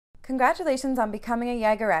Congratulations on becoming a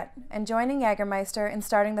Jagerette and joining Jägermeister in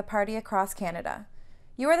starting the party across Canada.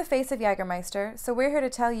 You are the face of Jägermeister, so we're here to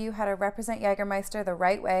tell you how to represent Jägermeister the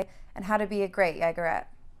right way and how to be a great Jagerette.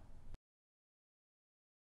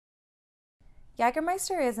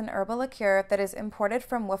 Jägermeister is an herbal liqueur that is imported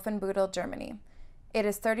from Wolfenbüttel, Germany. It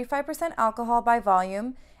is 35% alcohol by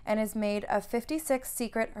volume and is made of 56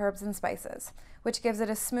 secret herbs and spices, which gives it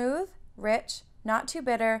a smooth, rich, not too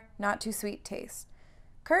bitter, not too sweet taste.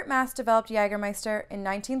 Kurt Mass developed Jägermeister in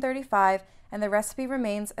 1935, and the recipe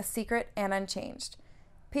remains a secret and unchanged.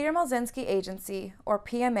 Peter Malzinski Agency, or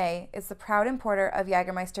PMA, is the proud importer of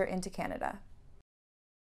Jägermeister into Canada.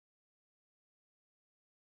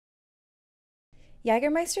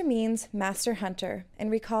 Jägermeister means master hunter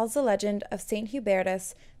and recalls the legend of Saint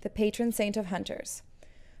Hubertus, the patron saint of hunters.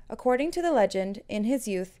 According to the legend, in his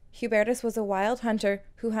youth, Hubertus was a wild hunter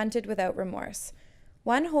who hunted without remorse.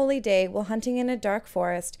 One holy day, while hunting in a dark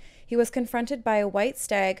forest, he was confronted by a white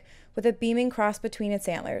stag with a beaming cross between its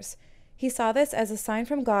antlers. He saw this as a sign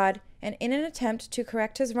from God, and in an attempt to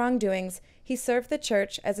correct his wrongdoings, he served the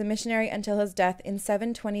church as a missionary until his death in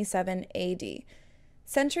 727 AD.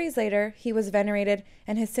 Centuries later, he was venerated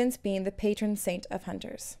and has since been the patron saint of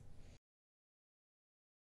hunters.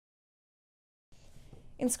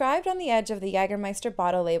 Inscribed on the edge of the Jägermeister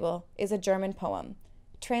bottle label is a German poem.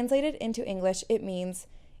 Translated into English, it means,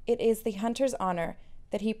 "It is the hunter's honor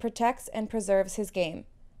that he protects and preserves his game,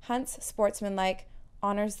 hunts sportsmanlike,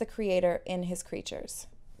 honors the Creator in his creatures."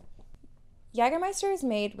 Jägermeister is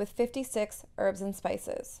made with 56 herbs and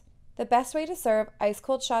spices. The best way to serve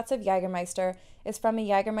ice-cold shots of Jägermeister is from a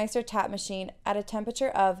Jägermeister tap machine at a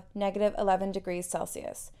temperature of -11 degrees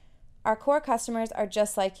Celsius. Our core customers are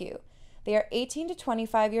just like you. They are 18 to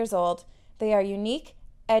 25 years old. They are unique,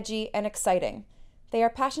 edgy, and exciting. They are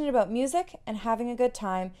passionate about music and having a good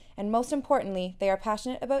time, and most importantly, they are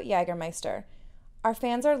passionate about Jägermeister. Our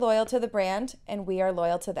fans are loyal to the brand, and we are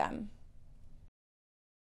loyal to them.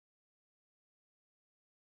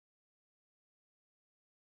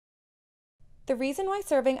 The reason why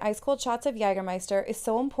serving ice-cold shots of Jägermeister is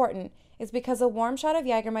so important is because a warm shot of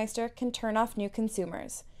Jägermeister can turn off new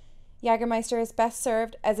consumers. Jägermeister is best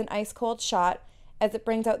served as an ice-cold shot, as it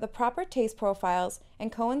brings out the proper taste profiles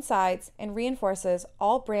and coincides and reinforces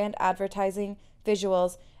all brand advertising,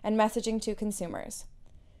 visuals, and messaging to consumers.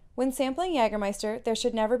 When sampling Jägermeister, there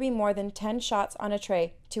should never be more than 10 shots on a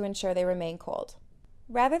tray to ensure they remain cold.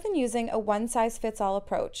 Rather than using a one-size-fits-all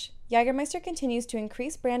approach, Jägermeister continues to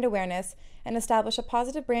increase brand awareness and establish a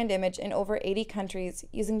positive brand image in over 80 countries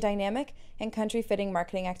using dynamic and country-fitting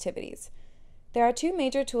marketing activities. There are two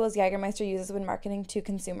major tools Jägermeister uses when marketing to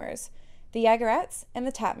consumers: the Jagerettes and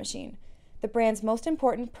the tap machine. The brand's most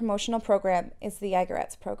important promotional program is the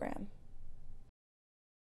Jagerettes program.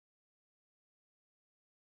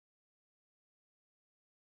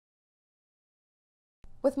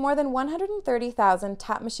 With more than 130,000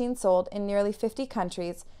 tap machines sold in nearly 50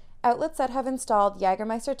 countries, outlets that have installed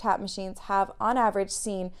Jägermeister tap machines have, on average,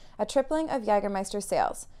 seen a tripling of Jägermeister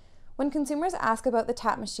sales. When consumers ask about the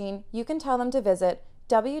tap machine, you can tell them to visit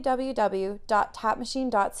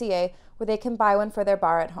www.tapmachine.ca, where they can buy one for their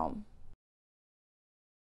bar at home.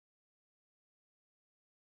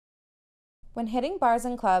 When hitting bars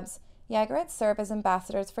and clubs, Jagerettes serve as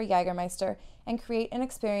ambassadors for Jägermeister and create an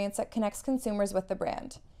experience that connects consumers with the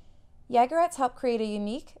brand. Jagerettes help create a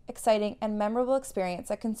unique, exciting, and memorable experience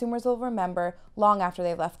that consumers will remember long after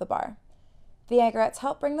they've left the bar. The Jagerettes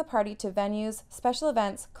help bring the party to venues, special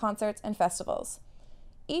events, concerts, and festivals.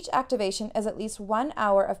 Each activation is at least 1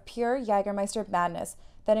 hour of pure Jägermeister madness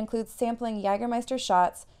that includes sampling Jägermeister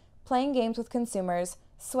shots, playing games with consumers,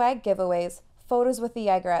 swag giveaways, photos with the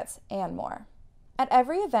Jagerettes, and more. At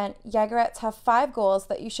every event, Jagerettes have 5 goals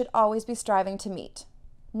that you should always be striving to meet.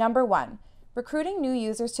 Number 1, recruiting new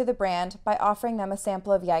users to the brand by offering them a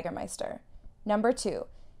sample of Jägermeister. Number 2,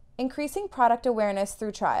 increasing product awareness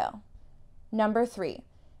through trial. Number 3,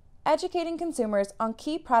 educating consumers on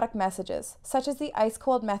key product messages, such as the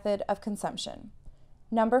ice-cold method of consumption.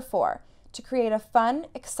 Number 4, to create a fun,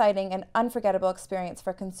 exciting, and unforgettable experience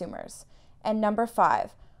for consumers. And number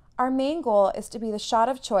 5, our main goal is to be the shot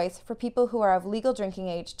of choice for people who are of legal drinking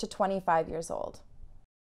age to 25 years old.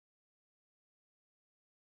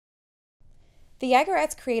 The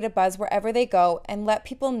Jagerettes create a buzz wherever they go and let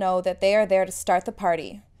people know that they are there to start the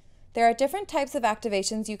party. There are different types of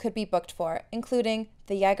activations you could be booked for, including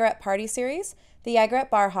the Jagerette Party Series, the Jagerette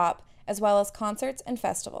Bar Hop, as well as concerts and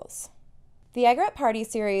festivals. The Jagerette Party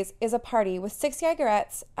Series is a party with 6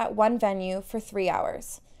 Jagerettes at one venue for 3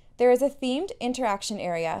 hours. There is a themed interaction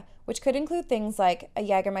area, which could include things like a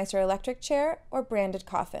Jägermeister electric chair or branded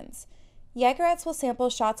coffins. Jagerettes will sample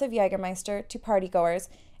shots of Jägermeister to partygoers,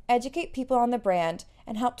 educate people on the brand,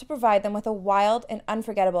 and help to provide them with a wild and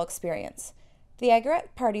unforgettable experience. The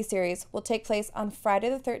Jagerette Party Series will take place on Friday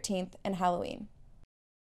the 13th and Halloween.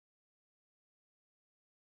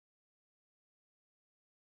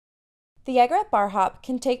 The Jagerette Bar Hop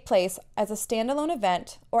can take place as a standalone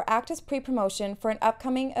event or act as pre-promotion for an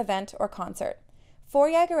upcoming event or concert. 4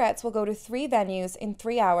 Jagerettes will go to 3 venues in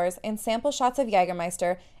 3 hours and sample shots of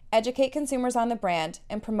Jägermeister, educate consumers on the brand,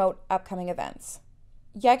 and promote upcoming events.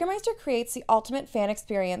 Jägermeister creates the ultimate fan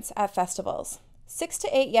experience at festivals. 6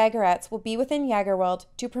 to 8 Jagerettes will be within Jagerworld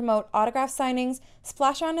to promote autograph signings,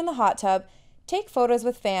 splash around in the hot tub, take photos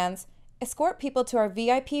with fans, escort people to our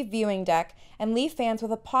VIP viewing deck, and leave fans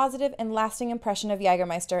with a positive and lasting impression of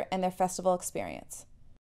Jägermeister and their festival experience.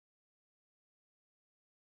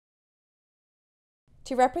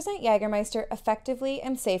 To represent Jägermeister effectively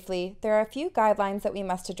and safely, there are a few guidelines that we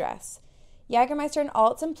must address. Jägermeister and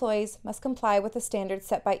all its employees must comply with the standards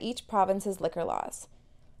set by each province's liquor laws.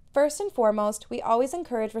 First and foremost, we always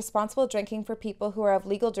encourage responsible drinking for people who are of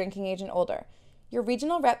legal drinking age and older. Your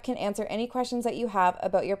regional rep can answer any questions that you have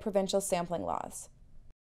about your provincial sampling laws.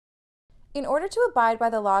 In order to abide by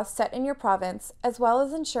the laws set in your province, as well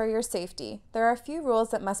as ensure your safety, there are a few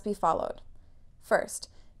rules that must be followed. First,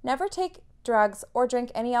 never take drugs or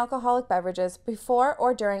drink any alcoholic beverages before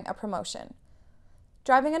or during a promotion.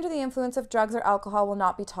 Driving under the influence of drugs or alcohol will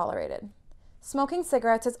not be tolerated. Smoking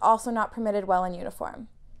cigarettes is also not permitted while in uniform.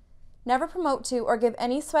 Never promote to or give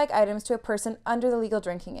any swag items to a person under the legal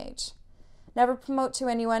drinking age. Never promote to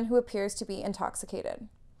anyone who appears to be intoxicated.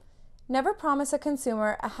 Never promise a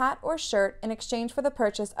consumer a hat or shirt in exchange for the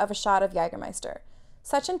purchase of a shot of Jägermeister.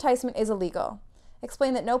 Such enticement is illegal.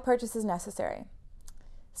 Explain that no purchase is necessary.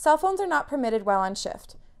 Cell phones are not permitted while on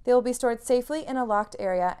shift. They will be stored safely in a locked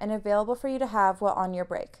area and available for you to have while on your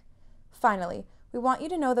break. Finally, we want you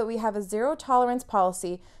to know that we have a zero-tolerance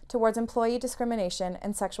policy towards employee discrimination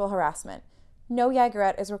and sexual harassment. No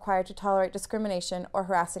Jagerette is required to tolerate discrimination or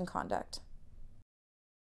harassing conduct.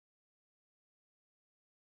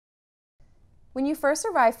 When you first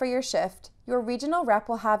arrive for your shift, your regional rep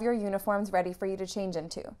will have your uniforms ready for you to change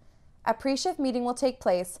into. A pre-shift meeting will take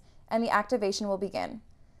place and the activation will begin.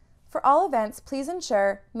 For all events, please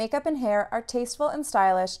ensure makeup and hair are tasteful and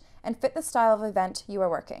stylish and fit the style of event you are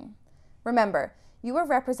working. Remember, you are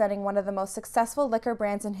representing one of the most successful liquor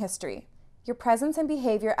brands in history. Your presence and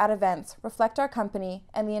behavior at events reflect our company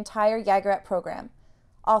and the entire Jagerette program.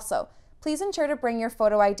 Also, please ensure to bring your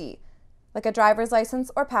photo ID, like a driver's license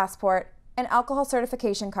or passport, an alcohol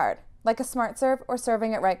certification card, like a SmartServe or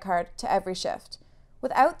Serving It Right card, to every shift.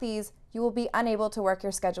 Without these, you will be unable to work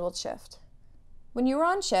your scheduled shift. When you are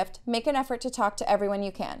on shift, make an effort to talk to everyone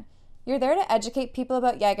you can. You're there to educate people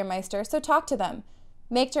about Jägermeister, so talk to them.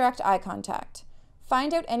 Make direct eye contact.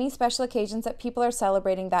 Find out any special occasions that people are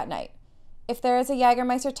celebrating that night. If there is a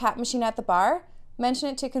Jägermeister tap machine at the bar, mention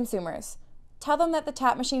it to consumers. Tell them that the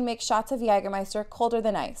tap machine makes shots of Jägermeister colder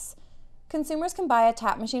than ice. Consumers can buy a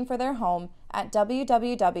tap machine for their home at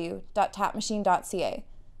www.tapmachine.ca.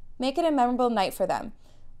 Make it a memorable night for them.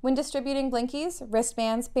 When distributing blinkies,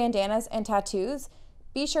 wristbands, bandanas, and tattoos,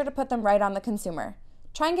 be sure to put them right on the consumer.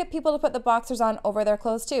 Try and get people to put the boxers on over their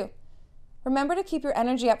clothes too. Remember to keep your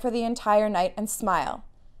energy up for the entire night and smile.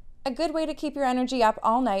 A good way to keep your energy up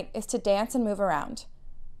all night is to dance and move around.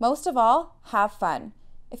 Most of all, have fun.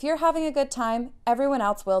 If you're having a good time, everyone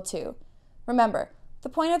else will too. Remember, the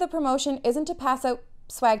point of the promotion isn't to pass out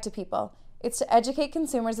swag to people. It's to educate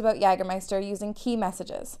consumers about Jägermeister using key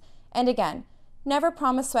messages. And again, never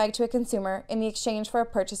promise swag to a consumer in the exchange for a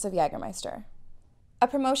purchase of Jägermeister. A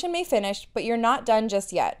promotion may finish, but you're not done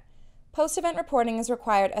just yet. Post-event reporting is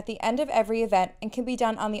required at the end of every event and can be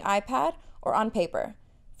done on the iPad or on paper.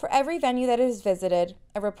 For every venue that is visited,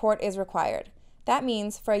 a report is required. That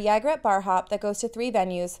means for a Jagerette bar hop that goes to 3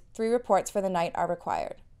 venues, 3 reports for the night are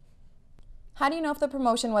required. How do you know if the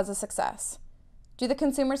promotion was a success? Do the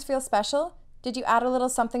consumers feel special? Did you add a little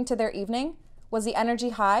something to their evening? Was the energy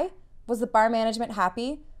high? Was the bar management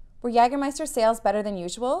happy? Were Jägermeister sales better than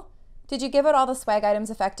usual? Did you give out all the swag items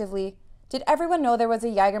effectively? Did everyone know there was a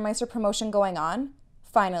Jägermeister promotion going on?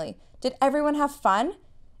 Finally, did everyone have fun?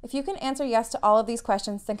 If you can answer yes to all of these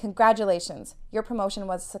questions, then congratulations, your promotion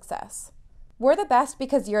was a success. We're the best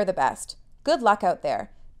because you're the best. Good luck out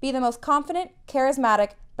there. Be the most confident,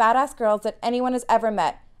 charismatic, badass girls that anyone has ever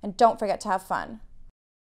met, and don't forget to have fun.